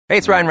Hey,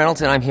 it's Ryan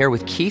Reynolds, and I'm here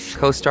with Keith,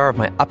 co-star of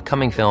my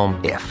upcoming film,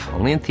 If,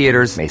 only in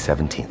theaters May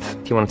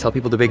 17th. Do you want to tell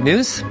people the big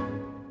news?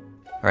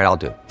 All right, I'll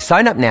do it.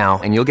 Sign up now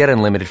and you'll get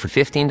unlimited for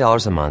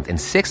 $15 a month and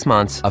 6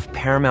 months of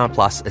Paramount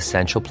Plus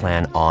Essential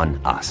Plan on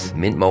us.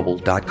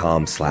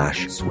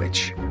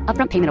 MintMobile.com/switch.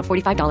 Upfront payment of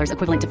 $45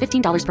 equivalent to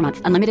 $15 per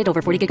month. Unlimited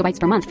over 40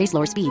 gigabytes per month. Face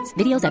lower speeds.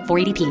 Videos at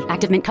 480p.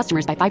 Active Mint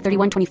customers by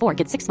 531.24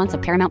 get 6 months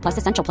of Paramount Plus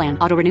Essential Plan.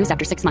 Auto renews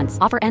after 6 months.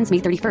 Offer ends May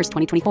 31st,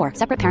 2024.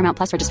 Separate Paramount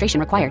Plus registration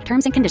required.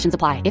 Terms and conditions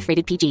apply if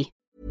rated PG.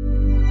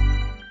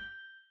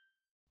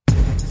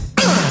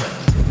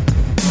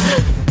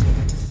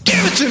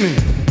 Give it to me.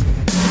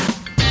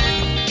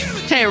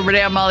 Hey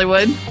everybody, I'm Molly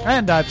Wood.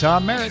 And I'm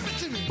Tom Merritt.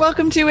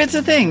 Welcome to It's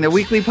a Thing, the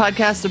weekly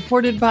podcast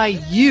supported by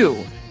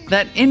you,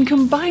 that in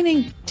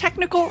combining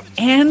technical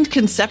and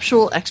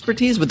conceptual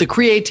expertise with the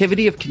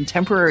creativity of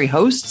contemporary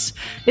hosts,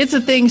 It's a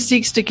Thing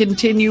seeks to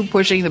continue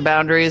pushing the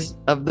boundaries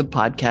of the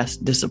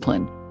podcast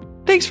discipline.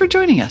 Thanks for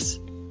joining us.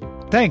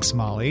 Thanks,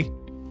 Molly.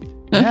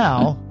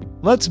 Now,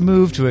 let's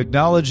move to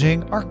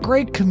acknowledging our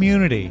great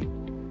community.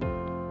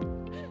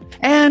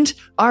 And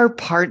our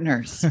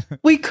partners.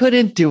 We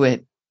couldn't do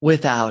it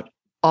without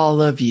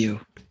all of you.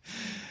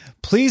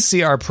 Please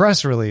see our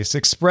press release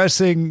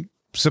expressing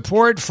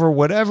support for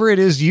whatever it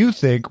is you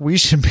think we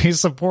should be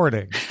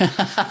supporting.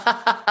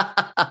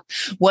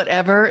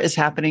 Whatever is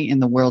happening in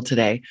the world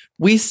today,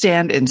 we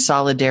stand in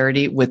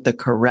solidarity with the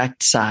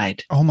correct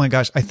side. Oh my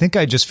gosh, I think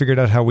I just figured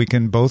out how we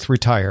can both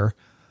retire.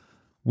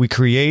 We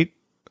create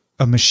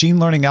a machine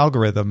learning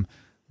algorithm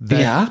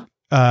that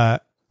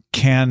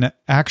can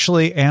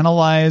actually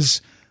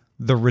analyze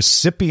the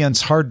recipient's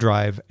hard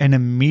drive and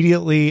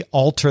immediately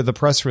alter the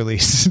press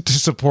release to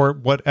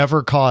support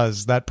whatever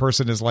cause that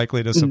person is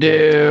likely to support.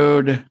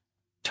 Dude,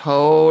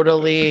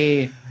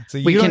 totally. So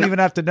you don't even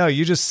have to know.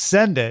 You just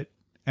send it,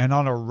 and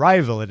on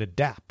arrival, it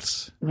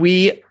adapts.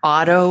 We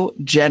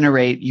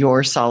auto-generate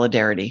your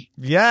solidarity.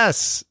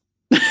 Yes.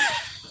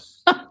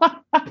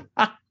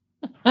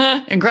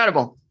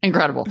 Incredible.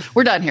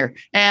 We're done here.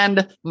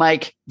 And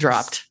Mike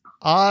dropped.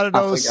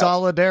 Auto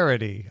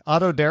solidarity.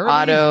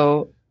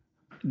 Auto-darity?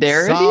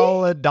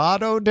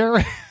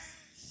 Solidarity?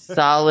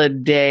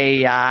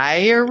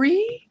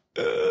 Solidarity?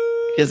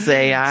 Is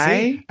AI?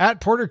 See, at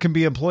Porter can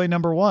be employee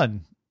number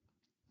one.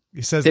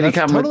 He says that's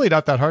totally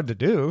not that hard to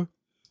do.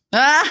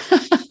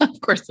 Of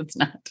course it's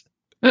not.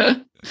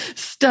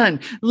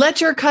 Stunned.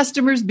 Let your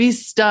customers be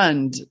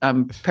stunned.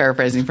 I'm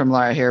paraphrasing from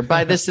Laura here.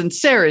 By the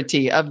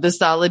sincerity of the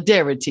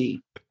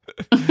solidarity.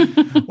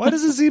 Why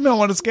does this email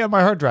want to scan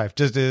my hard drive?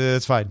 Just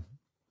it's fine.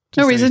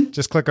 No reason.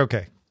 Just click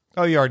OK.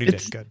 Oh, you already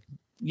did. Good.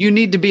 You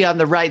need to be on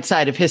the right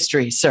side of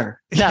history, sir.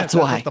 That's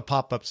why. What the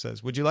pop-up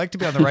says. Would you like to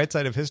be on the right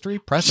side of history?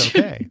 Press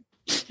OK.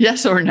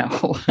 Yes or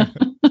no?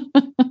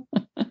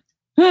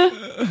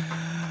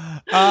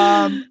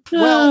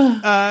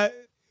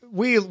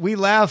 We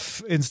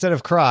laugh instead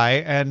of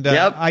cry, and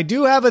I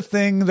do have a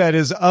thing that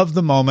is of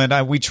the moment.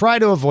 We try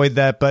to avoid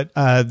that, but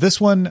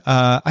this one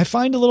I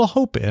find a little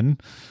hope in,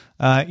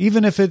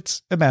 even if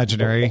it's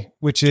imaginary,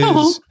 which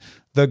is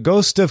the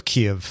Ghost of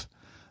Kiev.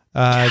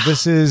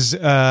 This is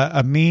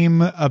a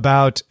meme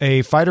about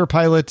a fighter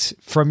pilot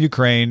from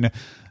Ukraine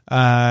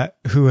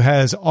who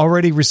has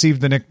already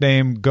received the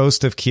nickname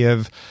Ghost of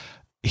Kiev.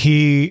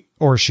 He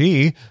or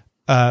she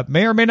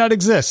may or may not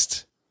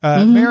exist,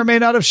 may or may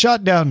not have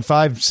shot down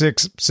 5,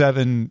 6,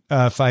 7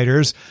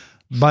 fighters,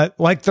 but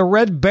like the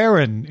Red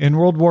Baron in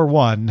World War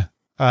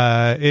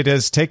I, it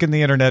has taken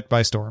the internet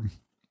by storm.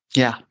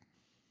 Yeah,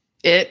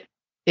 it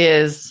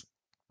is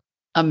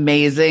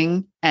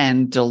amazing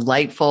and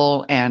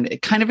delightful and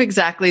kind of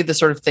exactly the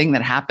sort of thing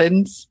that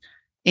happens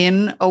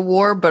in a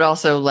war, but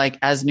also, like,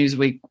 as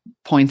Newsweek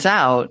points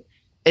out,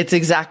 it's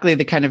exactly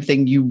the kind of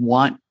thing you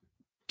want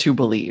to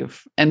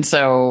believe. And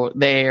so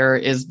there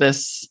is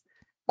this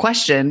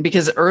question,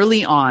 because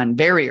early on,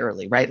 very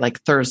early, right?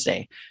 Like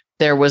Thursday,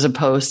 there was a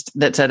post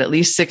that said at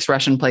least 6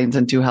 Russian planes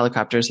and 2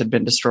 helicopters had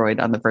been destroyed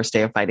on the first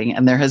day of fighting.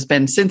 And there has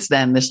been since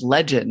then this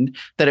legend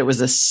that it was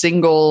a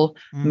single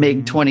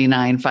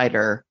MiG-29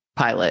 fighter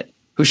pilot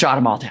who shot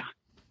them all down.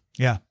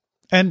 Yeah.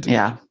 And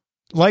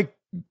like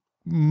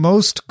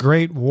most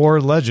great war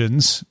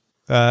legends,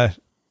 no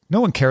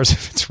one cares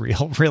if it's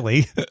real,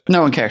 really.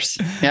 No one cares.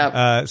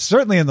 Yeah.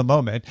 Certainly in the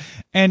moment.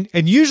 And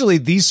usually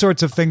these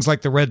sorts of things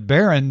like the Red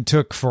Baron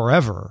took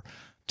forever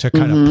to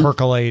kind of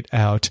percolate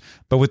out.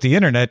 But with the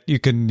internet, you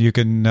can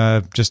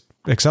just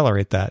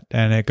accelerate that,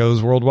 and it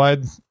goes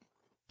worldwide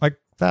like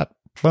that.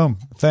 Boom.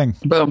 Thing.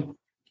 Boom.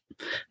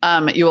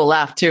 You will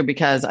laugh too,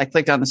 because I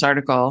clicked on this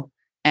article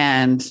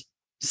and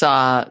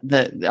saw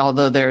that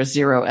although there is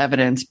zero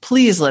evidence,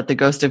 please let the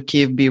Ghost of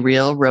Kiev be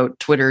real, wrote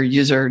Twitter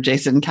user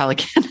Jason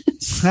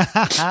Calacanis,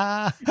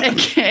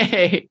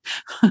 aka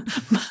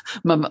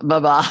my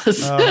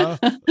boss.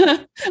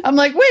 I'm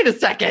like, wait a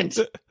second.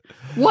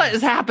 What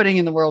is happening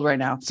in the world right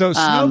now? So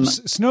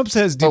Snopes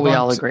has debunked we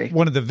all agree.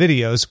 One of the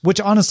videos, which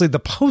honestly the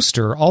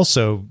poster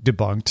also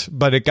debunked,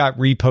 but it got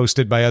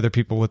reposted by other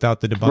people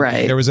without the debunking.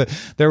 Right.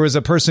 There was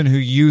a person who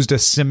used a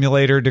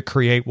simulator to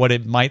create what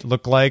it might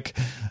look like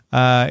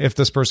if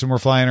this person were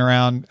flying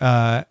around.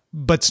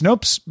 But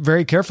Snopes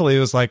very carefully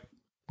was like,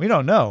 we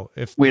don't know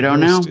if we don't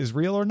know is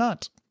real or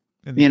not.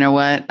 You know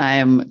what?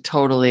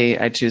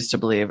 I choose to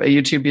believe. A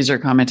YouTube user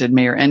commented,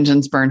 "May your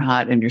engines burn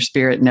hot and your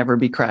spirit never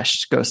be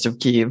crushed, Ghost of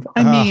Kiev."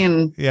 I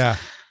mean, yeah.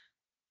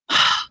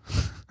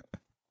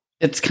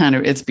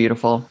 It's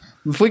beautiful.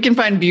 If we can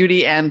find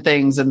beauty and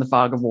things in the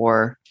fog of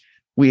war,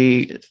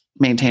 we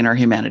maintain our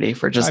humanity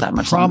for just that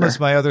much longer. I promise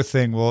my other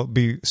thing will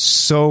be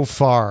so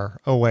far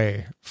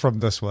away from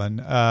this one.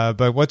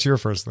 But what's your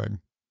first thing?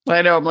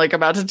 I know I'm like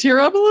about to tear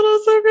up a little.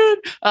 So good.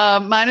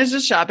 Mine is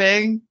just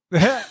shopping.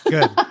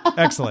 Good.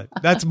 Excellent.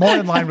 That's more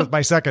in line with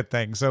my second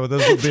thing. So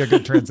this will be a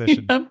good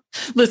transition. Yep.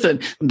 Listen,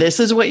 this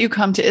is what you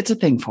come to It's a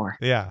Thing for.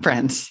 Yeah.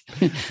 Friends.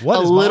 What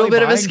a is little Molly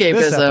bit of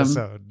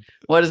escapism.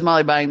 What is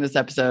Molly buying this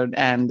episode?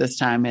 And this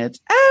time it's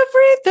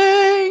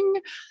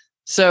everything.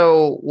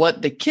 So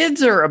what the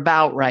kids are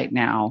about right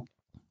now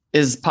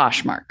is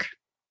Poshmark.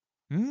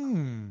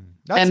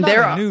 That's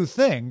not a new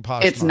thing,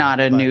 Poshmark. It's not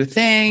a new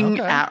thing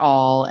at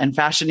all. And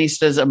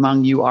fashionistas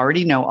among you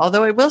already know.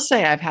 Although I will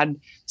say I've had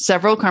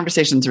several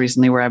conversations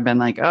recently where I've been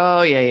like,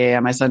 oh, yeah.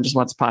 My son just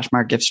wants a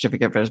Poshmark gift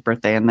certificate for his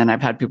birthday. And then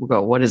I've had people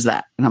go, what is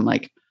that? And I'm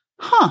like,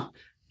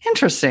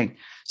 interesting.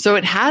 So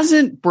it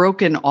hasn't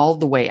broken all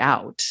the way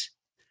out,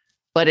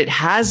 but it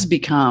has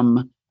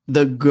become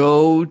the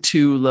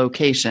go-to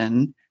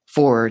location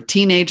for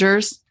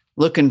teenagers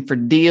looking for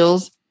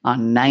deals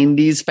on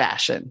 90s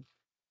fashion.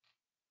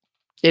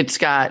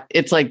 It's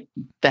like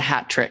the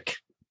hat trick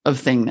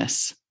of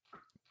thingness.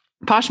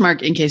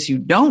 Poshmark, in case you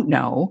don't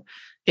know,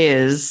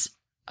 is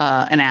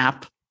an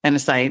app and a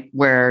site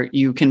where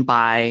you can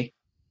buy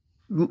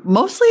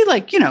mostly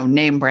like,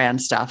 name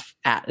brand stuff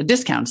at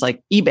discounts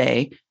like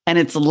eBay. And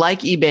it's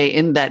like eBay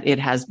in that it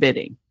has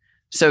bidding.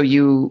 So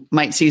you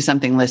might see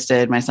something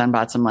listed. My son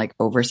bought some like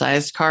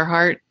oversized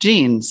Carhartt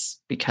jeans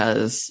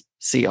because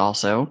see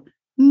also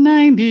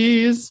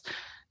 90s.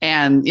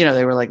 And,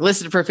 they were like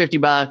listed for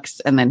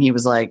 $50. And then he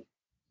was like,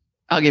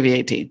 I'll give you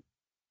 18. And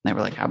they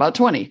were like, how about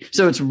 20?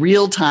 So it's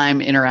real time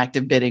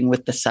interactive bidding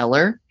with the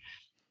seller.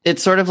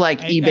 It's sort of like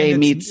eBay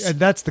meets.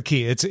 That's the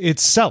key.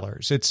 It's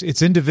sellers.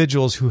 It's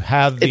individuals who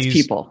have these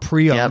people.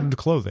 Pre-owned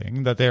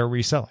clothing that they're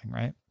reselling,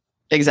 right?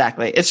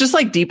 Exactly. It's just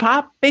like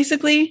Depop,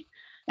 basically.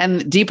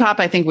 And Depop,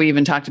 I think we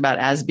even talked about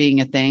as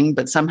being a thing,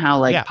 but somehow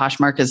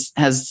Poshmark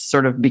has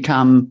sort of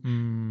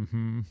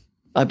become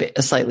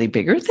a slightly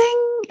bigger thing.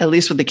 At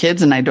least with the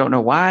kids, and I don't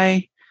know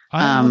why.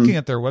 I'm looking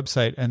at their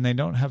website, and they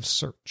don't have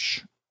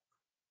search.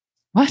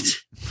 What?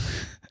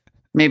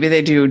 Maybe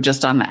they do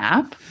just on the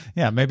app?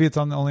 Yeah, maybe it's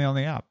only on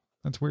the app.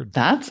 That's weird.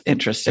 That's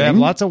interesting. They have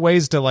lots of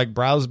ways to like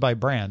browse by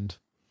brand.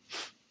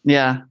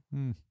 Yeah.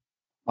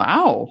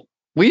 Wow.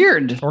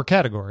 Weird. Or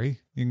category.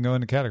 You can go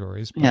into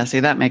categories. Yeah,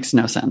 see, that makes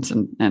no sense,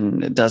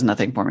 and it does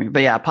nothing for me.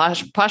 But yeah,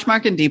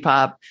 Poshmark and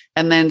Depop.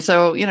 And then,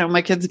 so,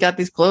 my kids got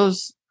these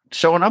clothes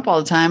showing up all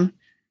the time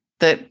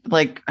that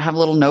like have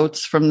little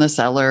notes from the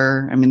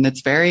seller. I mean,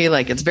 it's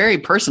very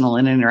personal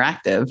and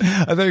interactive.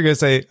 I thought you were going to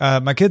say,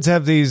 my kids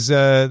have these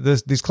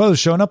clothes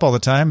showing up all the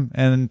time.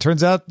 And it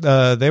turns out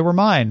they were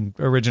mine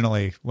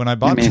originally when I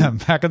bought them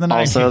back in the 90s.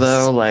 Also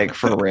though, like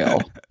for real,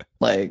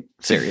 like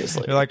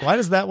seriously. You're like, why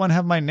does that one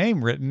have my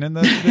name written in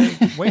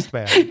the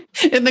waistband?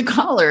 In the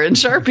collar in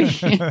Sharpie.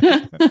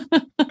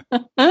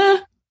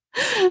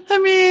 I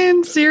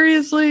mean,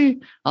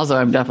 seriously. Also,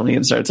 I'm definitely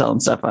going to start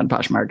selling stuff on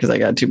Poshmark because I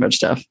got too much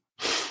stuff.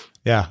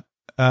 Yeah.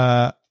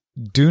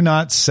 Do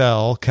not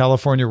sell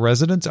California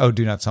residents. Oh,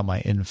 do not sell my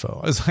info.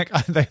 I was like,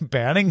 are they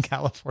banning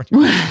California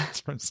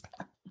residents from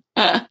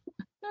selling?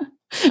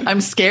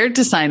 I'm scared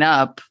to sign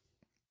up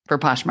for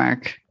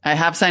Poshmark. I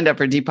have signed up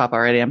for Depop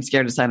already. I'm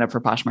scared to sign up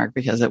for Poshmark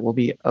because it will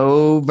be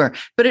over.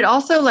 But it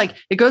also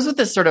it goes with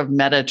this sort of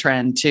meta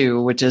trend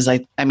too, which is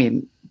I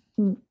mean,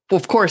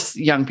 of course,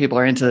 young people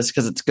are into this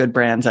because it's good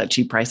brands at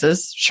cheap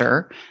prices.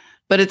 Sure.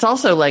 But it's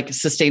also like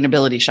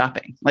sustainability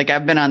shopping. Like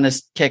I've been on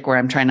this kick where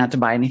I'm trying not to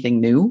buy anything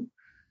new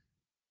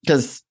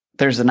because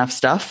there's enough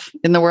stuff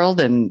in the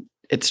world and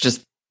it's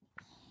just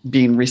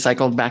being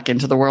recycled back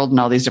into the world in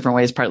all these different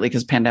ways, partly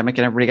because pandemic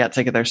and everybody got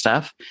sick of their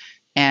stuff.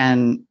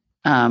 And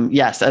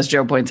yes, as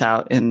Joe points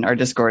out in our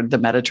Discord, the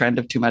meta trend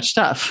of too much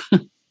stuff.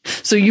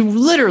 So you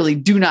literally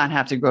do not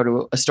have to go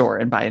to a store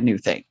and buy a new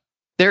thing.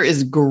 There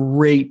is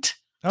great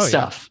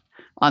stuff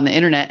on the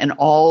internet and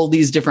all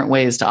these different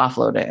ways to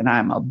offload it. And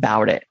I'm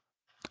about it.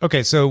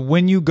 Okay, so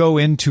when you go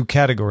into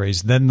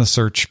categories, then the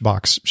search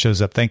box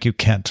shows up. Thank you,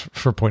 Kent,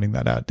 for pointing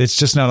that out. It's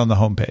just not on the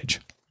homepage.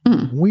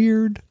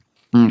 Weird.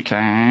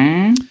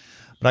 Okay.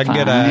 But I can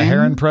get a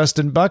Heron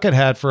Preston bucket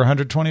hat for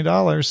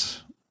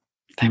 $120.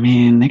 I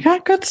mean, they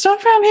got good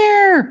stuff out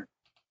here.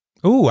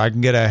 Ooh, I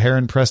can get a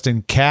Heron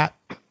Preston cat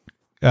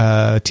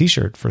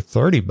t-shirt for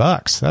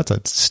 $30. That's a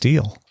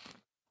steal.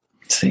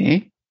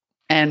 See?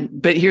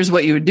 But here's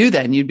what you would do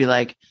then. You'd be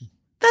like,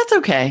 that's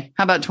okay.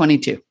 How about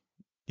 22?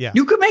 Yeah.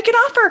 You could make an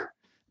offer.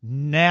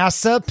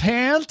 NASA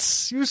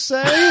pants, you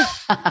say?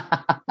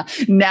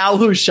 Now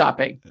who's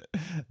shopping?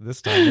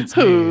 This time it's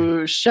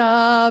who's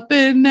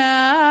shopping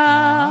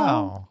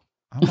now?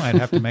 Wow. I might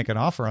have to make an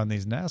offer on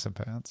these NASA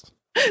pants.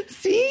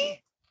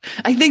 See?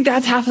 I think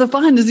that's half the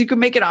fun is you can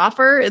make an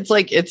offer. It's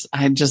like, it's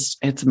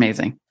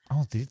amazing.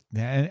 Oh,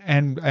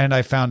 and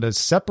I found a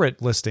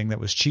separate listing that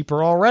was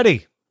cheaper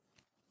already.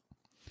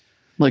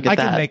 Look at that.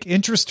 I can make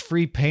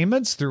interest-free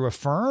payments through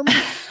Affirm.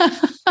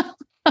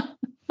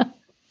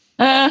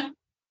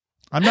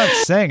 I'm not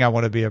saying I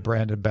want to be a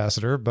brand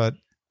ambassador, but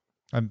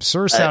I'm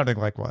sure sounding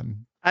like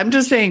one. I'm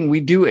just saying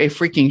we do a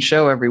freaking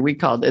show every week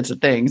called It's a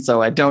Thing,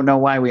 so I don't know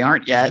why we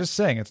aren't yet. I'm just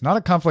saying, it's not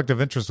a conflict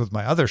of interest with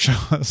my other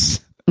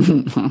shows.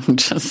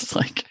 Just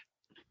like,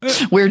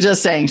 we're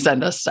just saying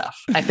send us stuff.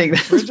 I think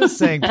we're just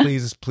saying,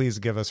 please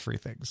give us free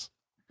things.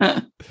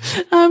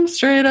 I'm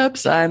straight up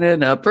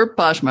signing up for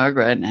Poshmark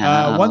right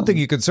now. One thing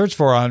you can search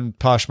for on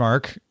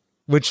Poshmark,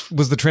 which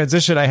was the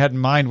transition I had in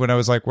mind when I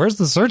was like, where's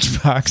the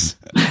search box?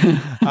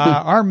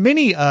 Are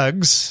mini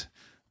Uggs,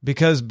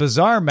 because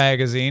Bazaar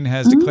magazine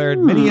has declared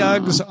mini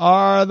Uggs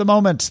are the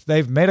moment.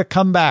 They've made a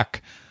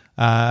comeback.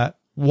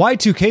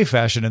 Y2K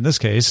fashion in this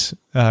case,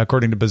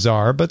 according to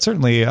Bazaar, but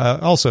certainly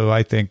also,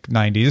 I think,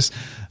 90s.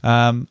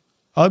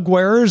 Ugg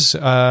wearers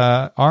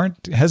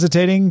aren't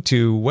hesitating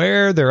to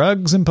wear their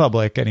Uggs in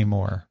public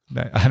anymore.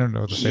 I don't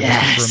know that they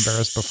were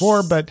embarrassed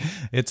before, but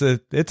it's a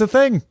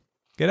thing.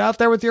 Get out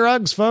there with your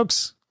Uggs,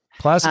 folks.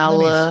 Classic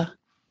Hallelujah.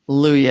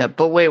 Minis.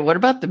 But wait, what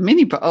about the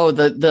mini?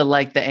 The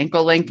like the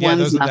ankle length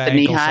ones, not the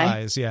knee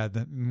high. Size. Yeah,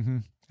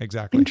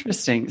 exactly.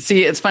 Interesting.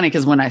 See, it's funny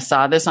because when I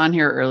saw this on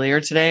here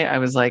earlier today, I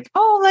was like,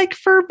 oh, like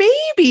for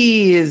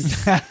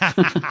babies.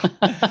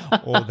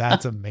 Oh,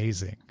 that's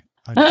amazing.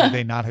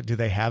 Do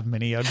they have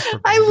mini Uggs for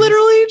babies? I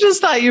literally just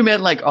thought you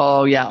meant like,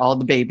 oh yeah, all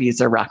the babies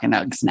are rocking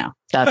Uggs now.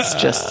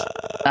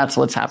 That's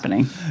what's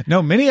happening.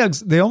 No, mini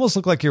Uggs, they almost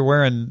look like you're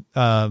wearing,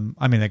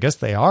 I guess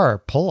they are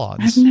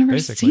pull-ons. I've never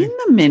seen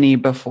the mini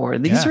before.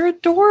 These are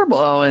adorable.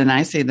 Oh, and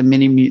I say the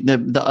mini,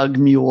 the Ugg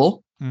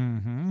mule.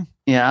 Mm-hmm.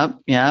 Yeah.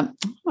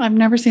 I've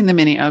never seen the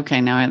mini.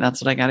 Okay, now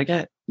that's what I got to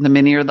get. The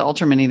mini or the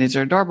ultra mini. These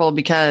are adorable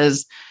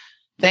because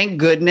thank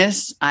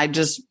goodness I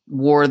just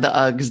wore the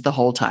Uggs the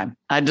whole time.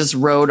 I just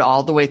rode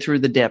all the way through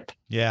the dip.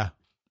 Yeah.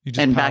 You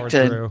just and back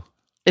to through.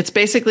 It's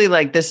basically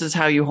like, this is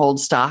how you hold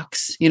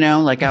stocks,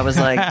 like I was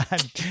like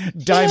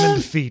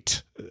diamond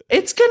feet.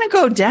 It's going to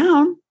go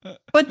down,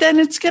 but then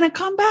it's going to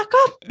come back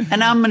up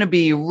and I'm going to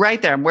be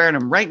right there. I'm wearing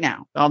them right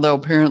now. Although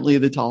apparently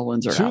the tall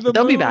ones are out.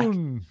 They'll be back.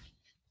 I'm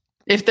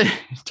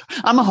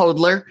a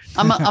hodler.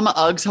 I'm a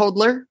Uggs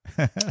hodler.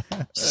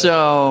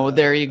 So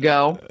there you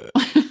go.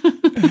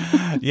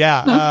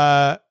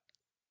 Yeah.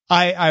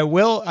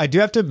 I do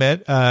have to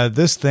admit,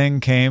 this thing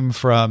came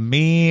from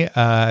me,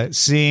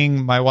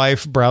 seeing my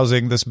wife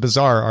browsing this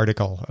Bazaar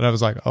article. And I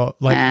was like,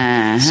 spotted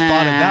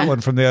that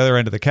one from the other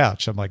end of the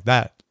couch. I'm like,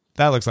 that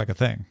looks like a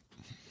thing.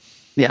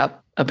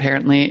 Yep.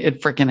 Apparently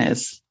it freaking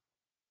is.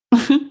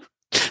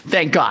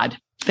 Thank God.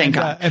 Thank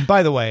God. And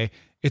by the way,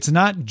 it's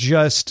not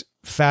just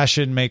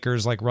fashion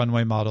makers like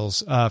runway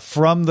models.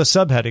 From the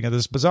subheading of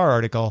this Bazaar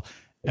article,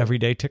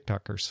 everyday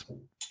TikTokers.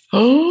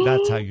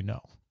 That's how you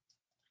know.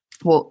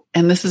 Well,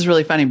 and this is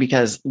really funny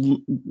because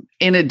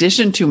in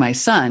addition to my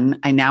son,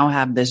 I now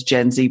have this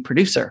Gen Z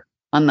producer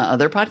on the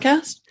other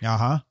podcast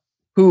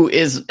who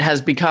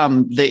has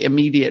become the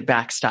immediate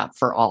backstop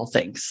for all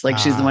things. Like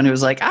she's the one who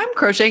was like, I'm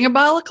crocheting a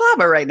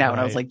balaclava right now. And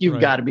I was like,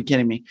 you've got to be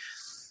kidding me.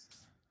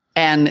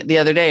 And the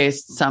other day,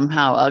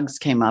 somehow Uggs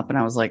came up and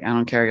I was like, I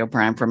don't care. You'll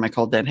prime for my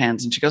cold dead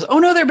hands. And she goes, oh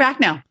no, they're back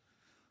now.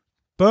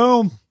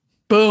 Boom.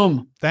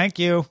 Thank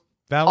you.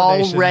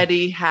 Validation.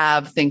 Already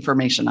have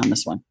information on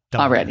this one.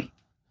 Already.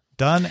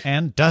 Done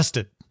and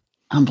dusted.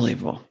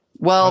 Unbelievable.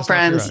 Well,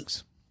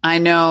 friends, I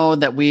know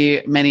that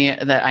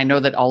I know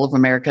that all of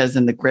America is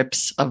in the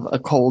grips of a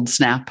cold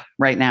snap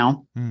right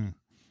now.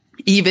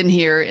 Even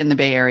here in the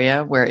Bay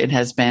Area, where it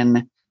has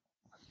been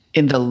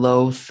in the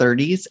low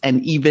 30s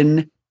and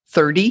even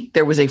 30,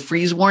 there was a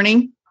freeze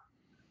warning.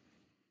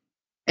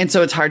 And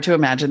so it's hard to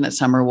imagine that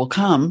summer will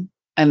come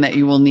and that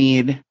you will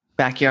need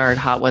backyard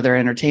hot weather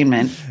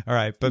entertainment. All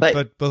right.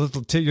 But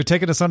you're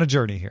taking us on a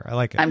journey here. I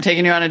like it. I'm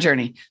taking you on a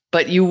journey,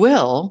 but you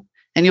will,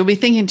 and you'll be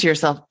thinking to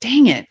yourself,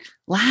 dang it,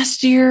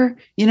 last year,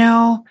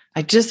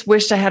 I just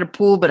wished I had a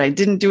pool, but I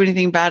didn't do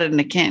anything about it and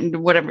I can't do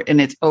whatever. And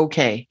it's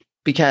okay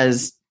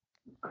because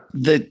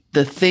the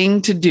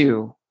thing to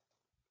do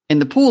in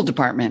the pool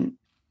department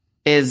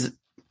is,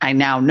 I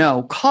now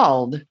know,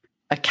 called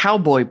a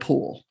cowboy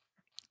pool.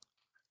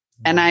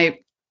 And I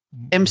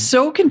am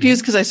so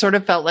confused because I sort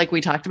of felt like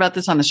we talked about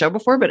this on the show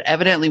before, but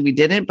evidently we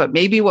didn't. But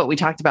maybe what we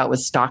talked about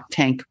was stock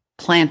tank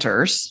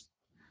planters.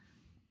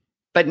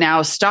 But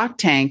now stock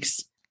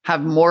tanks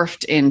have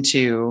morphed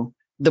into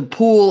the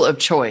pool of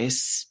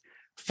choice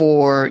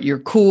for your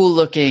cool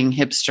looking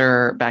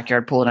hipster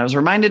backyard pool. And I was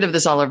reminded of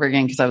this all over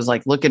again because I was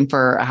like looking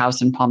for a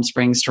house in Palm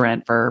Springs to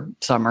rent for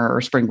summer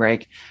or spring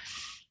break.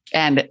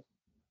 And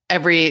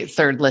every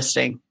third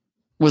listing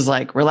was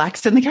like,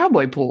 relaxed in the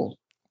cowboy pool.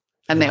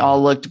 And they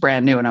all looked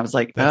brand new. And I was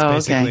like,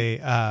 that's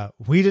basically,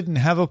 we didn't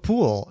have a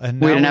pool.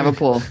 And we didn't have a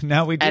pool.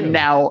 Now we do. And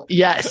now,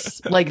 yes,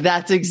 like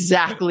that's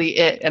exactly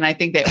it. And I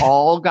think they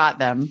all got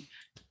them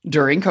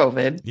during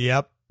COVID.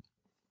 Yep.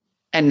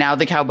 And now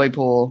the cowboy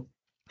pool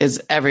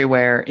is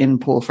everywhere in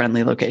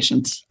pool-friendly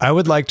locations. I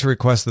would like to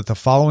request that the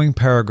following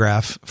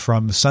paragraph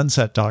from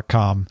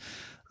sunset.com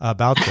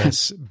about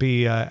this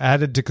be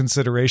added to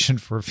consideration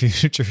for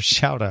future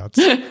shout-outs.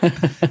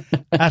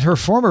 At her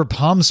former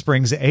Palm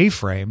Springs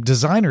A-frame,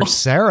 designer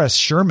Sarah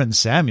Sherman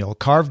Samuel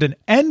carved an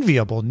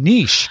enviable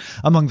niche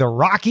among the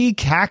rocky,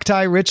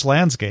 cacti-rich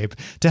landscape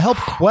to help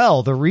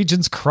quell the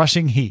region's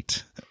crushing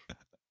heat.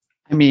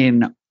 I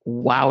mean,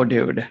 wow,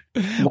 dude.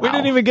 Wow. We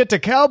didn't even get to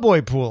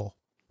cowboy pool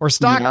or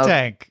stock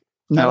tank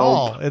at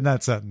all in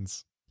that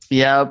sentence.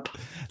 Yep.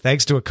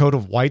 Thanks to a coat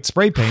of white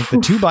spray paint, the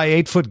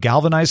 2x8 foot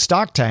galvanized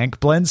stock tank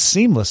blends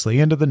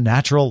seamlessly into the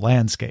natural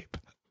landscape.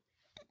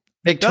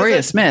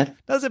 Victoria Smith.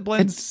 Does it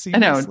blend seamlessly? I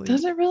know.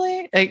 Does it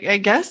really? I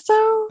guess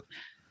so.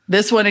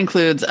 This one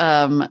includes,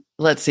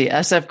 let's see,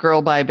 SF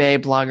Girl by Bay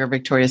blogger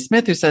Victoria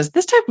Smith, who says,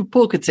 this type of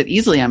pool could sit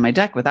easily on my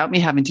deck without me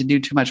having to do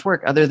too much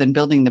work other than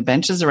building the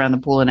benches around the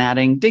pool and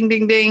adding ding,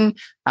 ding, ding,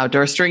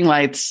 outdoor string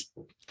lights.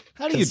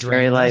 How do you drain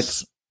fairy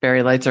lights?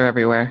 Fairy lights are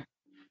everywhere.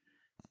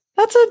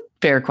 That's a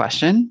fair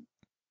question.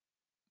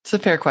 It's a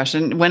fair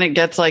question. When it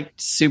gets like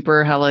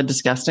super hella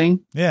disgusting.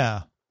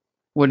 Yeah.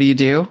 What do you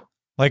do?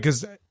 Like,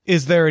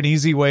 is there an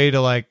easy way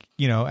to like,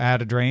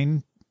 add a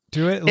drain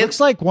to it? It looks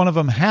like one of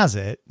them has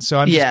it. So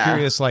I'm just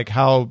curious, like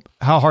how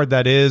hard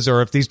that is,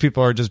 or if these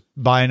people are just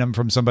buying them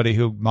from somebody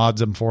who mods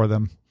them for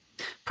them.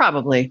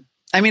 Probably.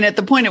 I mean, at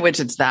the point at which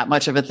it's that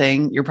much of a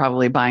thing, you're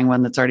probably buying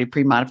one that's already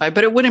pre-modified,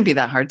 but it wouldn't be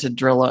that hard to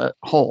drill a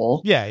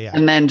hole. Yeah.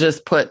 And then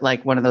just put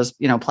like one of those,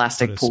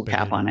 plastic pool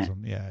cap on it.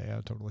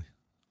 Yeah, totally.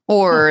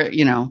 Or,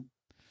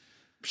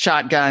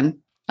 shotgun.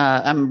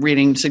 I'm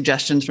reading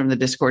suggestions from the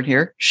Discord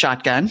here.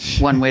 Shotgun,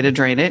 one way to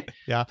drain it.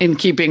 Yeah. In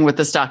keeping with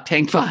the stock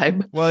tank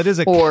vibe. Well, it is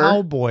a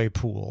cowboy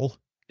pool.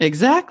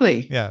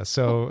 Exactly. Yeah.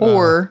 So,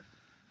 or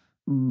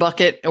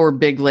bucket or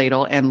big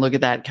ladle, and look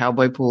at that,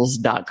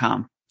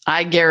 cowboypools.com.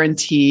 I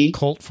guarantee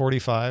Colt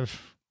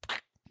 45.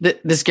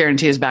 This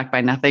guarantee is backed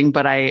by nothing,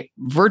 but I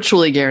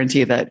virtually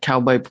guarantee that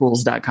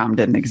cowboypools.com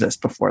didn't exist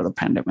before the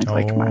pandemic.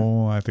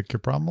 I think you're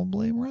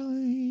probably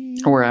right.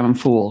 Or I'm a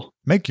fool.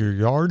 Make your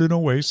yard an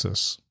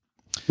oasis.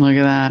 Look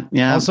at that.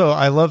 Yeah. Also,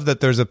 I love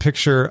that there's a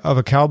picture of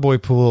a cowboy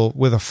pool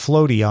with a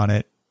floaty on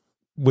it,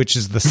 which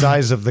is the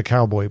size of the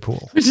cowboy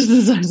pool. Which is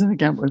the size of the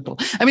cowboy pool.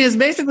 I mean, it's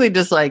basically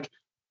just like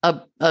a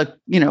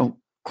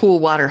cool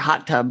water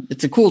hot tub.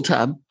 It's a cool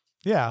tub.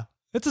 Yeah.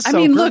 It's a soaker. I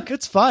mean, look,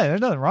 it's fine.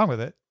 There's nothing wrong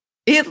with it.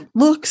 It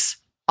looks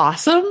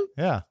awesome.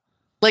 Yeah.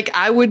 Like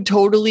I would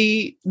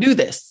totally do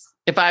this.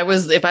 If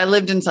I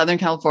lived in Southern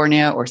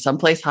California or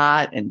someplace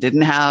hot and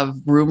didn't have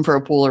room for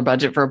a pool or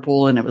budget for a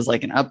pool, and it was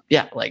like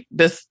like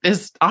this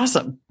is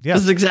awesome. Yeah.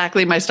 This is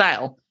exactly my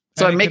style.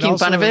 So I'm making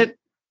fun of it,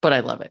 but I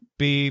love it.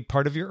 Be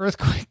part of your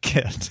earthquake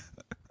kit.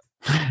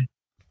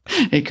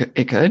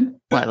 It could.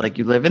 What, like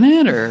you live in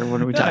it, or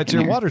what are we talking? It's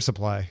your here? Water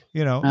supply.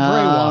 Gray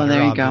water.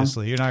 There you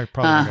obviously, go. You're not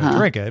probably going to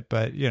drink it,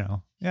 but yeah.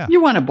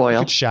 You want to boil. You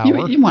could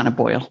shower. You want to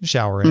boil.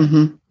 Shower in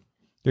it.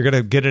 You're going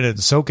to get it and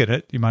soak in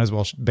it. You might as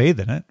well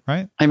bathe in it,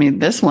 right? I mean,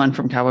 this one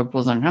from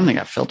cowboypools.com, they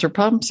got filter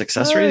pumps,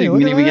 accessories. You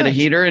can even get a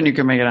heater, and you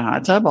can make it a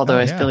hot tub. Although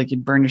I feel like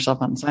you'd burn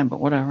yourself on the side, but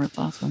whatever. It's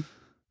awesome.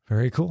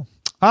 Very cool.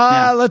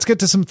 Let's get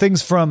to some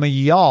things from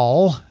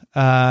y'all.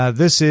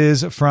 This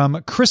is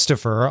from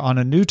Christopher on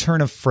a new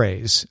turn of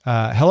phrase.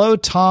 Hello,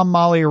 Tom,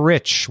 Molly,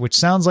 Rich, which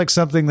sounds like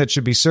something that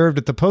should be served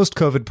at the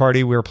post-COVID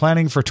party we're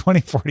planning for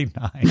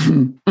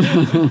 2049.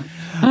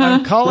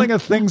 I'm calling a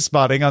thing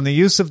spotting on the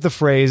use of the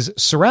phrase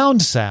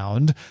surround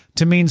sound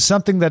to mean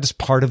something that is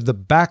part of the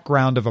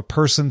background of a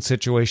person,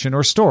 situation,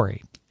 or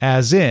story.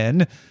 As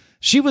in,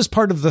 she was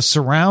part of the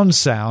surround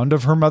sound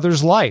of her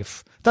mother's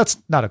life.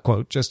 That's not a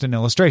quote, just an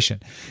illustration.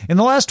 In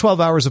the last 12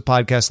 hours of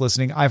podcast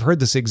listening, I've heard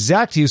this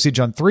exact usage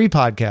on 3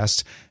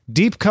 podcasts: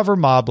 Deep Cover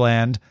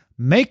Mobland,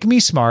 Make Me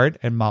Smart,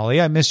 and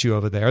Molly, I miss you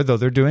over there, though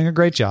they're doing a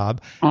great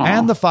job,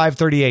 and the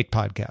 538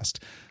 podcast.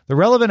 The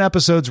relevant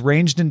episodes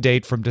ranged in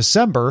date from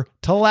December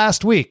to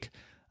last week.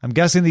 I'm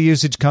guessing the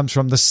usage comes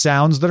from the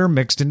sounds that are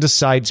mixed into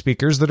side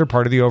speakers that are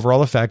part of the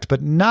overall effect,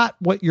 but not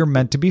what you're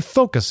meant to be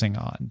focusing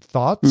on.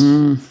 Thoughts?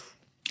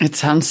 It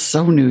sounds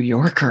so New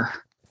Yorker.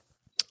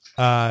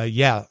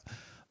 Yeah.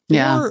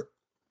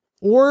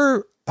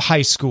 Or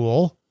high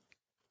school,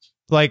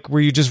 like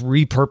where you just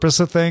repurpose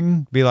a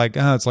thing, be like,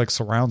 it's like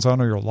surround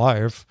sound of your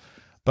life.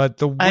 But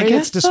the way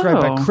it's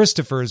described by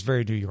Christopher is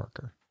very New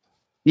Yorker.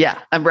 Yeah,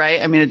 I'm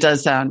right. I mean, it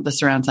does sound the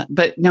surround sound,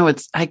 but no,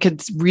 I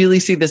could really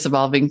see this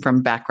evolving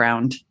from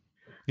background.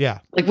 Yeah.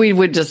 Like we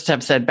would just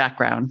have said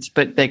background,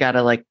 but they got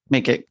to like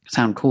make it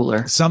sound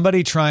cooler.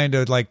 Somebody trying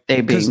to like,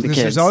 because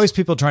there's always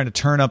people trying to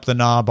turn up the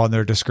knob on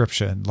their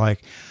description.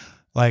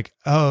 Like,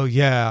 oh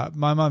yeah,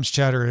 my mom's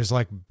chatter is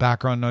like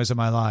background noise of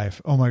my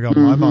life. Oh my God,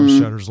 my mom's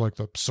chatter is like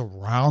the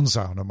surround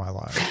sound of my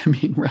life. I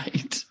mean,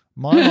 right.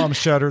 My mom's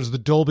chatter is the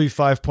Dolby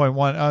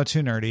 5.1. Oh,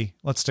 too nerdy.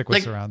 Let's stick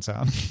with surround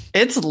sound.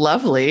 It's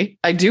lovely.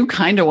 I do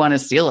kind of want to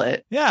steal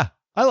it. Yeah.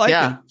 I like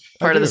it.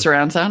 Part of the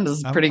surround sound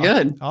is pretty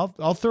good.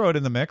 I'll throw it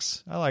in the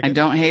mix. I like it. I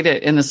don't hate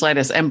it in the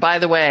slightest. And by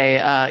the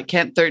way,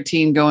 Kent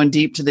 13 going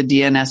deep to the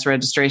DNS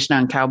registration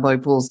on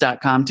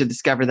cowboypools.com to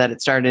discover that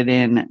it started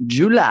in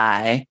June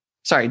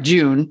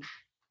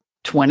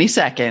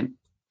 22nd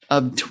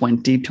of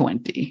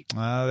 2020.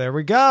 There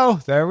we go.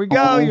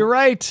 You're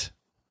right.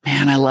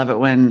 Man, I love it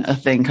when a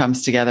thing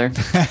comes together.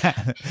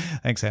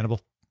 Thanks,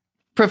 Hannibal.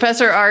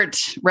 Professor Art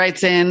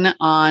writes in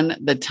on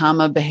the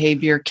Tama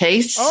behavior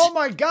case. Oh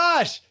my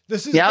gosh.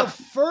 This is the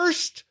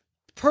first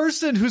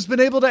person who's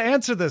been able to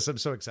answer this. I'm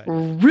so excited.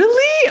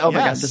 Really? Oh my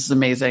God, this is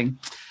amazing.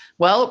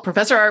 Well,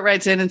 Professor Art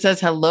writes in and says,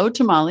 hello,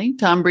 Tamale.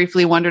 Tom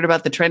briefly wondered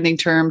about the trending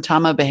term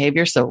Tama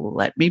behavior, so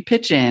let me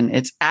pitch in.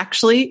 It's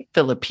actually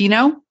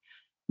Filipino.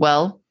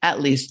 Well, at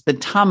least the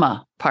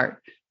Tama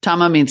part.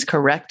 Tama means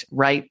correct,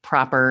 right,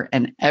 proper,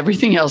 and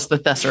everything else the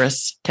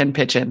thesaurus can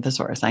pitch in.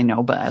 Thesaurus, I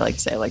know, but I like to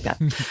say it like that.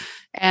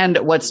 And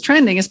what's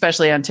trending,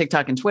 especially on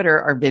TikTok and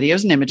Twitter, are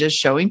videos and images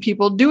showing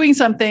people doing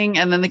something,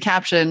 and then the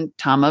caption,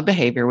 Tama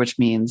behavior, which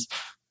means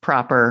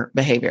proper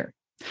behavior.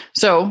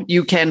 So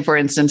you can, for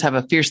instance, have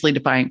a fiercely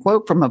defiant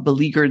quote from a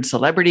beleaguered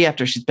celebrity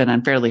after she's been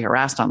unfairly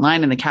harassed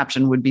online, and the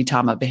caption would be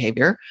Tama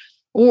behavior.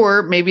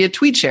 Or maybe a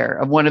tweet share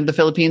of one of the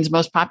Philippines'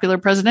 most popular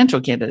presidential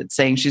candidates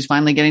saying she's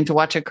finally getting to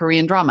watch a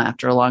Korean drama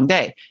after a long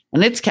day.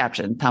 And it's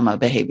captioned Tama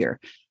behavior.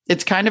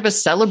 It's kind of a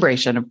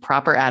celebration of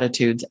proper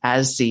attitudes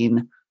as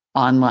seen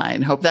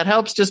online. Hope that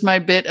helps. Just my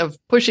bit of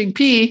pushing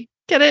P,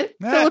 get it?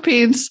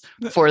 Philippines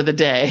for the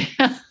day.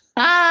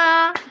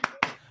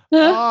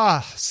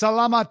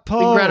 Salamat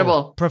po.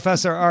 Incredible.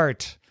 Professor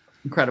Art.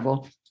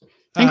 Incredible.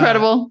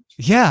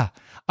 Yeah.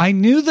 I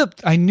knew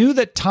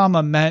that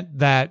Tama meant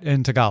that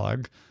in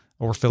Tagalog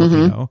or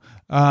Filipino.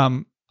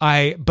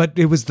 But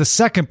it was the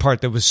second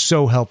part that was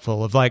so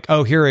helpful of like,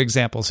 oh, here are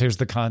examples. Here's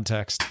the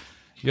context.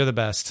 You're the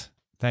best.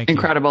 Thank you.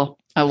 Incredible.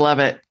 I love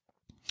it.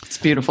 It's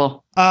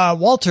beautiful.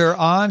 Walter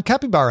on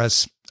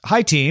capybaras.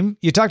 Hi, team.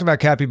 You talked about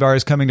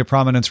capybaras coming to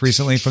prominence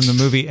recently from the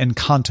movie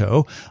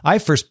Encanto. I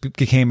first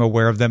became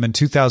aware of them in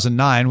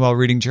 2009 while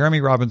reading Jeremy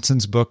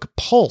Robinson's book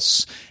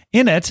Pulse.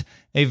 In it,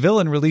 a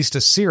villain released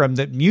a serum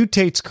that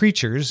mutates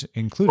creatures,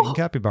 including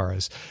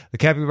capybaras. The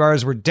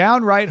capybaras were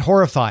downright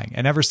horrifying,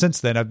 and ever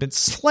since then, I've been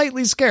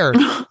slightly scared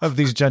of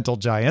these gentle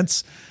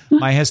giants.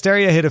 My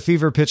hysteria hit a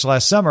fever pitch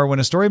last summer when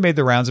a story made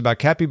the rounds about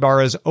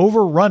capybaras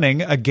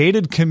overrunning a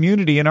gated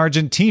community in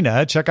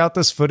Argentina. Check out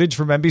this footage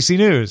from NBC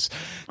News.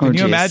 Can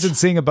you imagine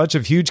seeing a bunch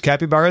of huge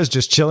capybaras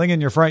just chilling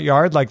in your front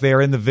yard like they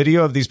are in the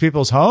video of these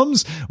people's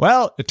homes?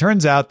 Well, it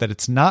turns out that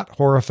it's not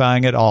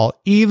horrifying at all,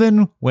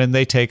 even when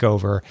they take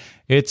over.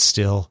 It's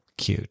still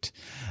cute.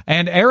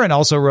 And Aaron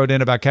also wrote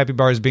in about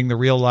capybaras being the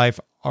real life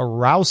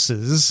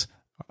arouses.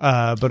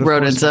 But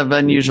rodents of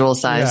unusual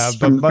size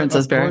from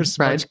Princess Berry.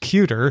 Much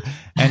cuter.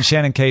 And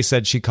Shannon Kay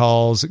said she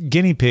calls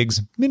guinea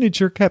pigs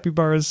miniature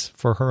capybaras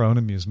for her own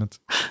amusement.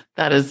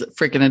 That is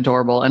freaking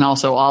adorable. And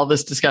also all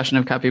this discussion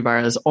of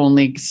capybaras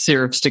only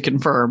serves to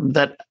confirm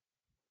that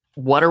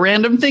what a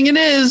random thing it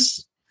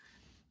is,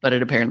 but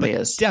it apparently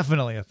is.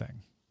 Definitely a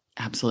thing.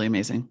 Absolutely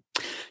amazing.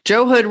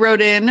 Joe Hood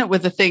wrote in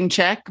with a thing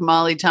check.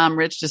 Molly, Tom,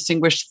 Rich,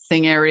 distinguished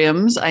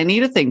thingariums. I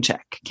need a thing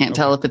check. Can't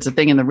tell if it's a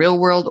thing in the real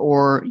world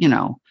or,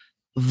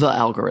 the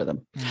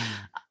algorithm.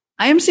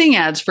 I am seeing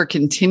ads for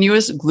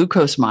continuous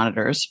glucose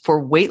monitors for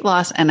weight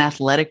loss and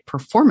athletic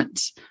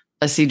performance.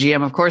 A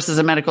CGM, of course, is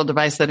a medical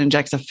device that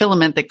injects a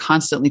filament that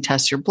constantly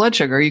tests your blood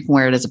sugar. You can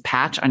wear it as a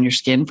patch on your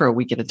skin for a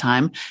week at a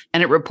time,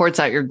 and it reports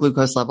out your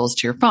glucose levels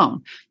to your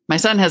phone. My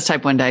son has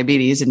type 1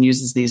 diabetes and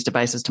uses these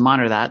devices to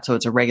monitor that, so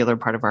it's a regular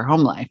part of our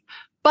home life.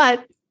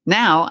 But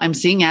now I'm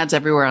seeing ads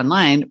everywhere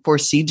online for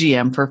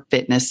CGM for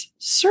fitness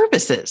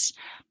services.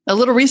 A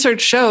little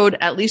research showed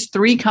at least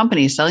 3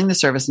 companies selling the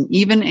service and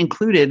even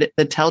included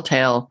the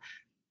telltale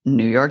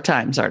New York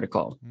Times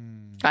article.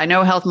 I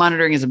know health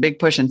monitoring is a big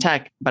push in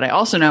tech, but I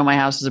also know my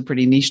house is a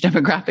pretty niche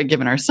demographic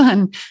given our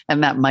son,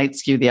 and that might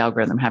skew the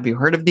algorithm. Have you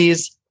heard of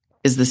these?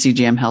 Is the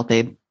CGM health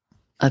aid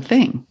a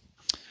thing?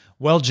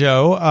 Well,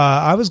 Joe,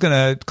 I was going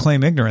to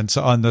claim ignorance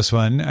on this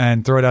one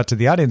and throw it out to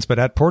the audience, but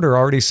At Porter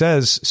already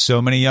says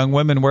so many young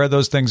women wear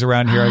those things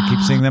around here. I keep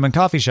seeing them in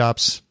coffee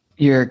shops.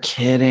 You're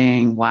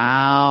kidding.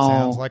 Wow.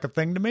 Sounds like a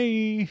thing to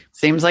me.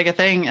 Seems like a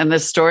thing. And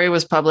this story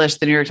was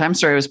published, the New York Times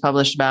story was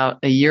published about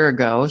a year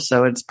ago.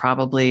 So it's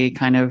probably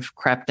kind of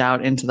crept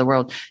out into the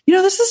world.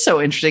 This is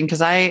so interesting because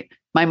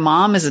my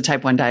mom is a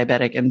type 1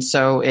 diabetic, and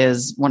so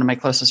is one of my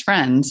closest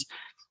friends.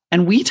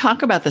 And we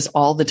talk about this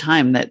all the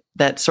time,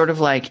 that sort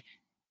of like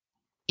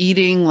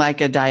eating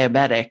like a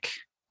diabetic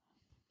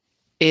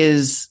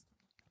is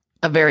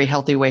a very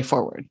healthy way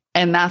forward.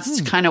 And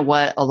that's kind of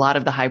what a lot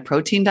of the high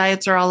protein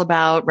diets are all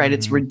about, right?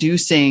 It's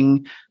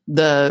reducing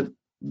the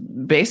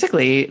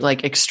basically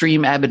like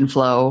extreme ebb and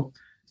flow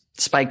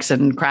spikes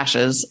and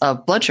crashes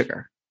of blood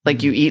sugar.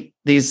 Like you eat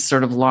these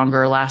sort of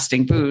longer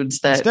lasting foods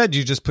that instead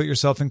you just put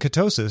yourself in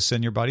ketosis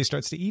and your body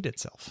starts to eat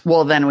itself.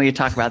 Well, then we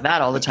talk about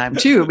that all the time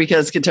too,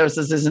 because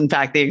ketosis is in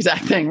fact the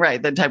exact thing,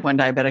 right? That type 1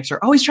 diabetics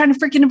are always trying to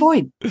freaking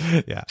avoid.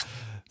 Yeah.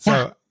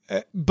 So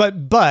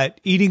But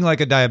eating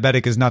like a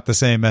diabetic is not the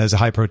same as a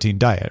high protein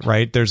diet,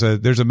 right? There's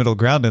a middle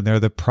ground in there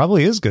that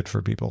probably is good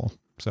for people.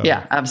 So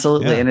yeah,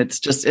 absolutely. Yeah. And it's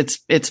just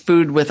it's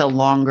food with a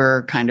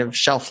longer kind of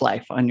shelf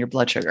life on your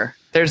blood sugar.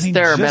 There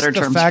are better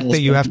terms. The fact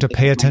that you have to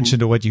pay attention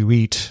to what you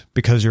eat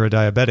because you're a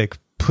diabetic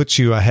puts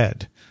you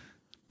ahead.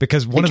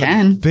 Because one of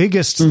the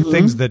biggest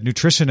things that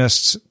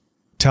nutritionists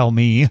tell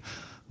me,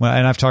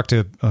 and I've talked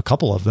to a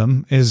couple of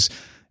them, is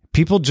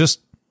people just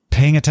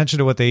paying attention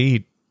to what they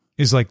eat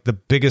is like the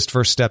biggest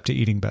first step to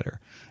eating better.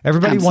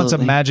 Everybody wants a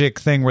magic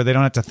thing where they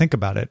don't have to think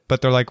about it,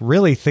 but they're like,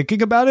 really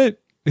thinking about it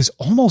is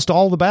almost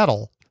all the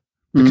battle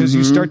because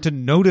you start to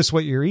notice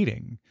what you're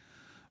eating.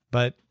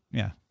 But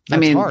yeah. I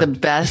mean,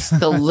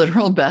 the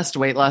literal best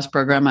weight loss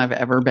program I've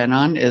ever been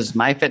on is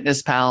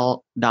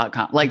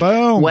myfitnesspal.com. Like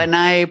Boom. When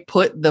I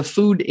put the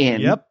food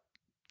in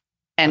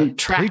and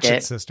track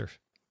it, sister.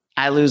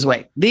 I lose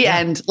weight. The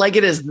end. Like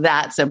it is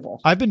that simple.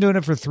 I've been doing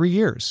it for 3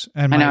 years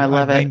and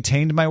I've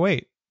maintained my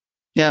weight.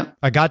 Yeah.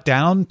 I got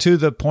down to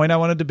the point I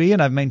wanted to be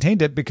and I've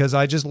maintained it because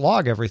I just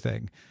log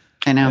everything.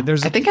 I know.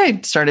 I think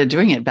I started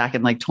doing it back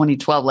in like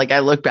 2012. Like I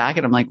look back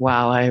and I'm like,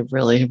 wow, I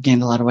really have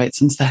gained a lot of weight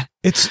since then.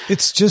 It's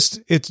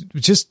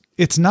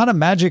not a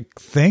magic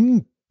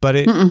thing, but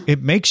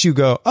it makes you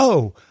go,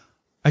 oh,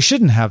 I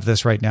shouldn't have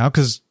this right now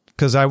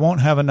because I won't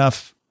have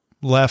enough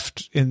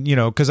left in,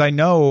 because I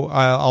know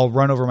I'll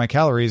run over my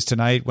calories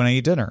tonight when I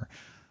eat dinner.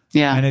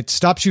 Yeah. And it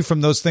stops you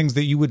from those things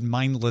that you would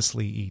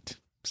mindlessly eat.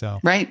 So,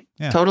 right.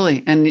 Yeah.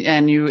 Totally. And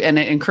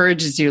it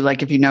encourages you,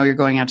 like, if you're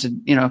going out to,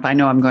 if I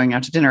know I'm going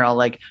out to dinner, I'll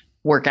like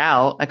work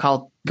out. I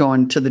call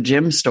going to the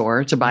gym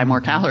store to buy more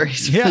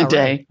calories for the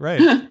day.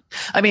 Right.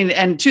 I mean,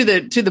 and to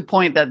the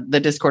point that the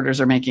Discorders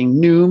are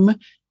making, Noom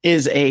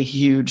is a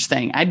huge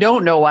thing. I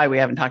don't know why we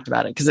haven't talked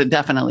about it because it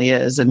definitely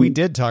is. And we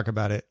did talk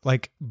about it way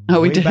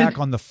back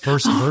on the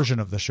first version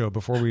of the show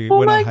before we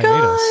went on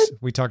hiatus.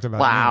 We talked about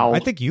it. I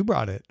think you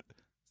brought it.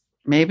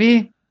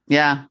 Maybe.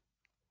 Yeah.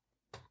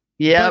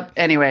 Yep.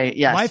 But anyway,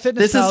 yes.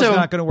 MyFitnessPal is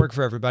not going to work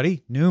for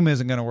everybody. Noom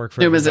isn't going to work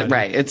for everybody. Isn't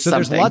right. It's so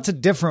something. There's lots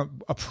of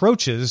different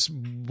approaches.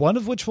 One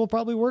of which will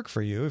probably work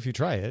for you if you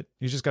try it.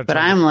 You just got to. But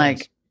I'm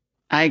like,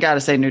 I got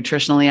to say,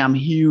 nutritionally, I'm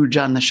huge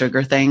on the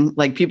sugar thing.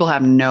 Like people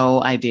have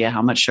no idea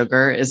how much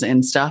sugar is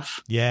in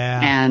stuff.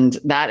 Yeah. And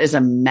that is a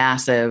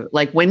massive.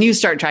 Like when you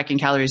start tracking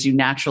calories, you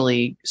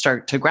naturally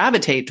start to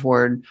gravitate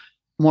toward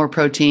more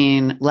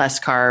protein, less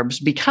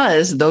carbs,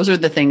 because those are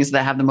the things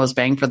that have the most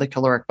bang for the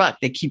caloric buck.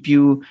 They keep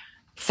you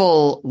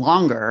full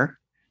longer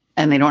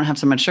and they don't have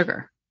so much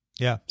sugar.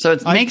 Yeah. So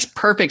it makes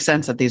perfect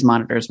sense that these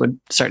monitors would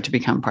start to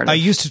become part of it. I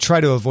used to try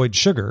to avoid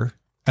sugar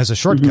as a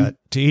shortcut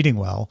to eating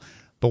well.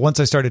 But once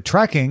I started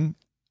tracking,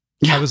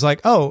 I was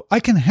like, oh, I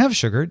can have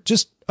sugar,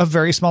 just a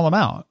very small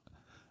amount.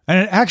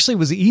 And it actually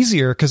was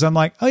easier because I'm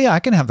like, oh yeah,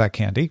 I can have that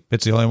candy.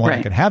 It's the only one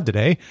I can have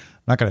today.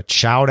 I'm not going to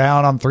chow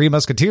down on Three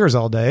Musketeers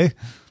all day.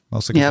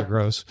 Mostly because they're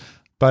gross.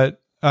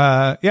 But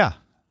yeah.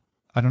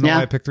 I don't know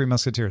why I picked Three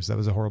Musketeers. That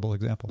was a horrible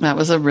example. That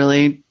was a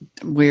really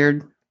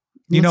weird.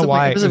 You know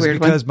why? It was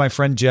because my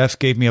friend Jeff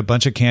gave me a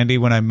bunch of candy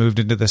when I moved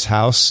into this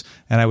house,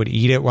 and I would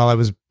eat it while I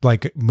was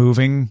like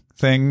moving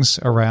things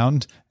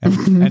around.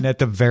 And at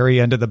the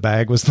very end of the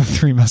bag was the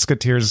Three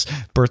Musketeers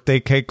birthday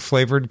cake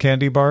flavored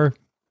candy bar.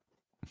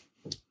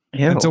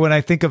 Ew. And so when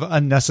I think of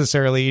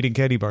unnecessarily eating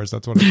candy bars,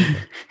 that's what I think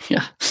of.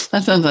 Yeah,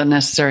 that sounds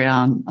unnecessary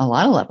on a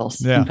lot of levels.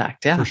 Yeah, in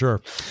fact, for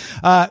sure.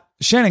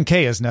 Shannon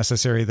K is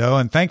necessary though,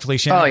 and thankfully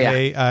Shannon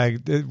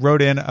K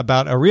wrote in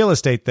about a real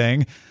estate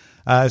thing.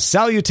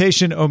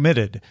 Salutation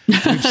omitted.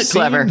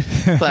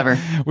 Clever.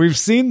 We've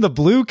seen the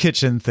blue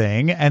kitchen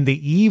thing and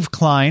the Eve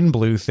Klein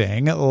blue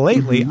thing.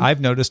 Lately,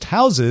 I've noticed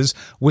houses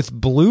with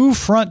blue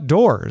front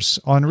doors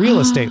on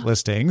real estate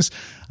listings.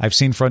 I've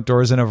seen front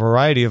doors in a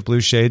variety of blue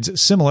shades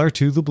similar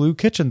to the blue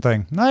kitchen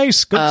thing.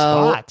 Nice. Good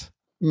spot.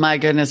 My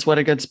goodness. What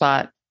a good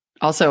spot.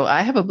 Also,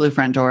 I have a blue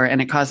front door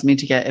and it caused me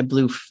to get a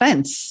blue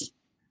fence.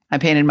 I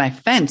painted my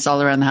fence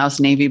all around the house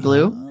navy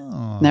blue.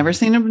 Oh. Never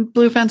seen a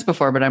blue fence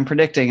before, but I'm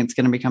predicting it's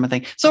going to become a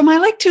thing. So am I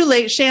like too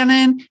late,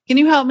 Shannon? Can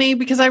you help me?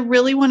 Because I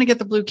really want to get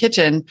the blue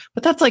kitchen,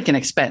 but that's like an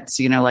expense,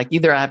 like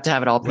either I have to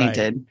have it all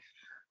painted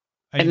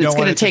and it's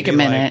going to take a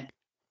minute. Like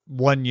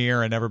 1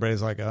 year and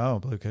everybody's like, oh,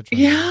 blue kitchen.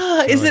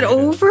 Yeah. Is it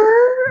over?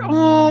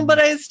 Oh, but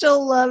I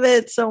still love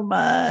it so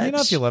much.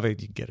 If you love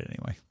it, you can get it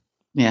anyway.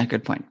 Yeah,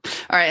 good point.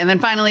 All right. And then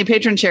finally,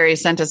 Patron Cherry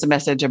sent us a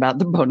message about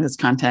the bonus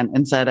content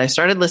and said, I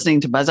started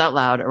listening to Buzz Out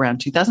Loud around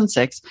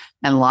 2006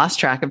 and lost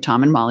track of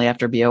Tom and Molly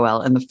after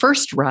BOL. And the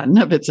first run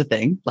of It's a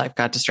Thing, life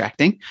got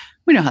distracting.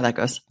 We know how that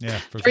goes. Yeah.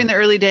 During the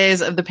early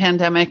days of the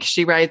pandemic,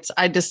 she writes,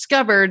 I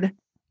discovered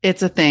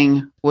It's a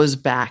Thing was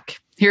back.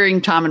 Hearing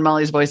Tom and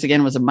Molly's voice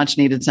again was a much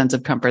needed sense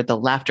of comfort, the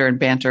laughter and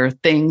banter,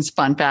 things,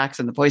 fun facts,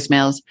 and the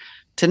voicemails.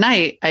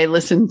 Tonight, I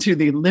listened to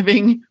the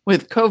Living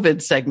with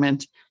COVID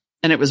segment.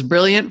 And it was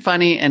brilliant,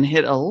 funny, and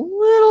hit a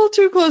little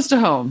too close to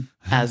home,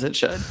 as it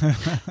should.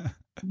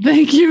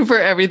 Thank you for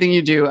everything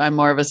you do. I'm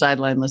more of a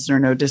sideline listener,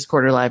 no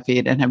Discord or live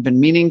feed, and have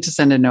been meaning to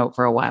send a note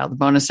for a while. The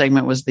bonus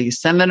segment was the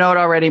send the note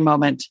already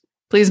moment.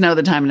 Please know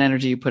the time and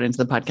energy you put into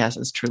the podcast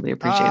is truly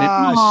appreciated.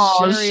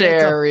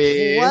 Sherry.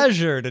 It's a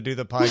pleasure to do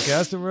the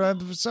podcast.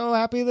 I'm so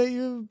happy that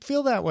you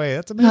feel that way.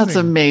 That's amazing. That's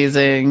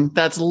amazing.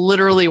 That's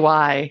literally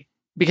why,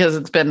 because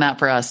it's been that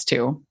for us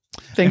too.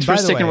 Thanks for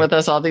sticking with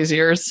us all these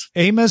years.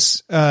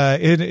 Amos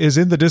is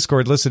in the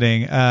Discord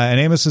listening, and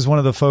Amos is one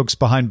of the folks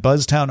behind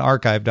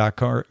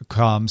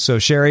BuzztownArchive.com. So,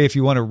 Sherry, if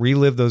you want to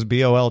relive those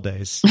BOL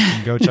days, you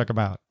can go check them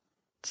out.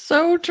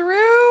 So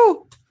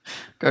true.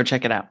 Go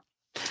check it out.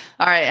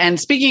 All right. And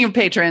speaking of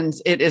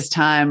patrons, it is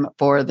time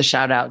for the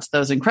shout outs.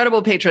 Those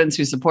incredible patrons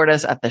who support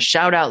us at the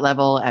shout out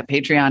level at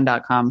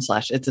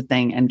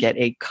patreon.com/itsatthing and get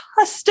a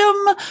custom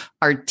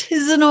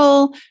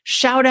artisanal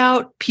shout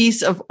out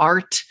piece of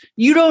art.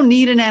 You don't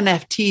need an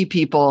NFT,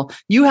 people.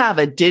 You have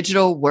a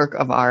digital work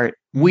of art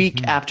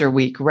week after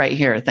week right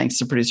here. Thanks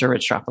to producer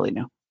Rich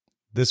Stroffolino.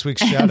 This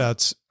week's shout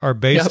outs are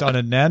based on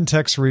a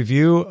Nantex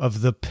review of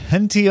the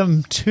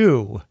Pentium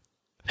 2.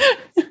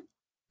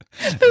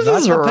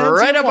 This is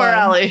right up our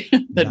alley.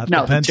 The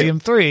Pentium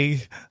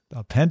 3,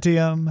 the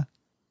Pentium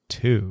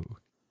 2.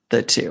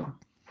 The 2.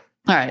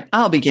 All right,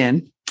 I'll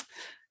begin.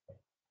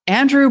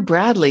 Andrew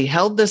Bradley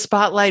held the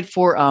spotlight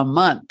for a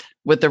month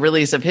with the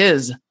release of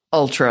his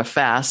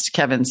ultra-fast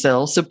Kevin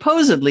Sill,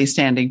 supposedly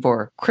standing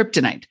for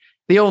Kryptonite,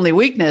 the only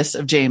weakness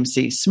of James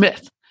C.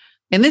 Smith.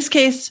 In this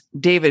case,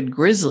 David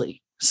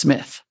Grizzly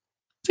Smith.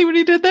 See what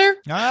he did there?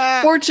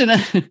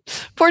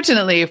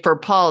 Fortunately for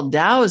Paul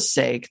Dow's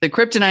sake, the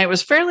Kryptonite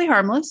was fairly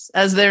harmless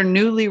as their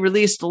newly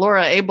released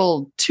Laura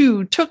Abel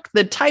 2 took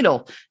the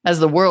title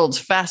as the world's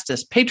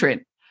fastest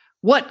Patriot.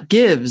 What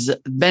gives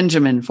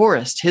Benjamin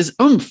Forrest his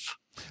oomph?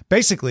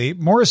 Basically,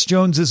 Morris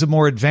Jones is a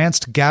more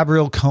advanced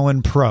Gabriel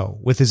Cohen Pro,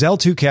 with his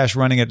L2 cache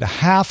running at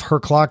half her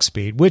clock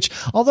speed, which,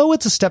 although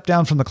it's a step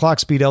down from the clock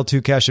speed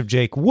L2 cache of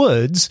Jake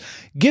Woods,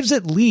 gives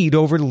it lead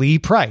over Lee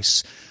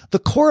Price. The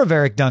core of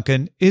Eric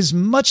Duncan is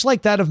much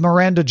like that of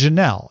Miranda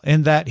Janelle,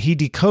 in that he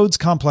decodes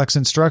complex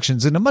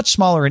instructions in a much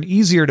smaller and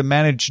easier to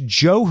manage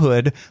Joe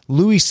Hood,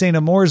 Louis St.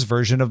 Amour's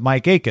version of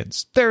Mike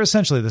Akins. They're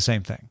essentially the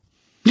same thing.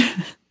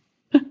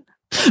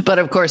 But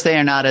of course they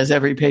are not, as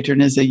every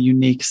patron is a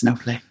unique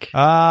snowflake. You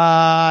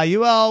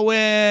all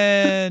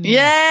win.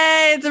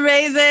 Yay, it's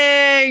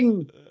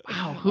amazing.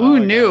 Wow, who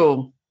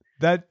knew?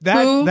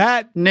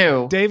 That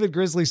knew? David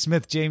Grizzly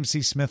Smith, James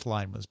C. Smith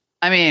line was.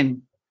 I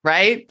mean,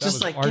 right?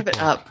 Just like give it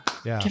up.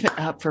 Yeah. Give it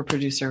up for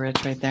producer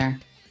Rich right there.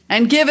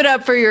 And give it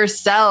up for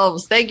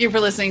yourselves. Thank you for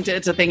listening to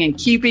It's a Thing and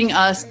keeping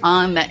us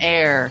on the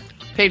air.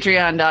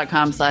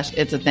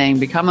 Patreon.com/itsatthing.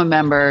 Become a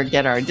member,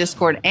 get our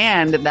Discord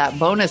and that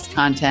bonus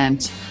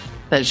content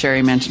that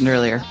Sherry mentioned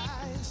earlier.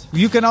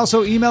 You can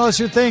also email us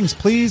your things.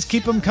 Please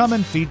keep them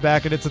coming.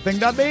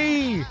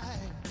 Feedback@itsatthing.me.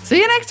 See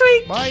you next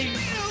week. Bye.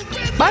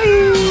 Bye. To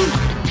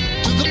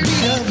the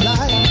beat of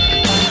life,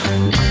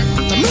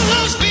 the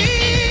moon's speeding.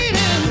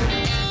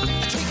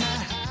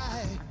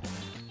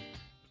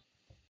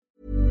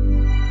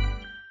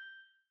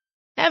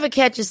 Ever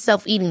catch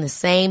yourself eating the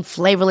same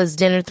flavorless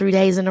dinner 3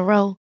 days in a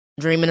row?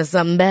 Dreaming of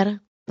something better?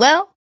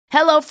 Well,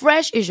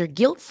 HelloFresh is your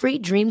guilt-free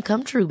dream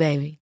come true,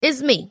 baby.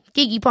 It's me,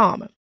 Keke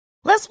Palmer.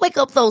 Let's wake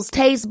up those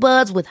taste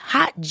buds with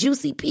hot,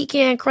 juicy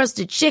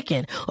pecan-crusted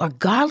chicken or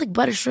garlic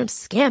butter shrimp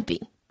scampi.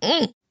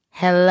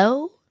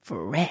 Hello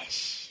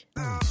Fresh.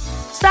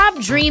 Stop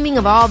dreaming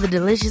of all the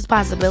delicious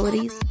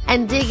possibilities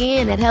and dig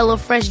in at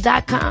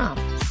HelloFresh.com.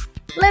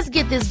 Let's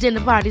get this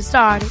dinner party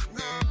started.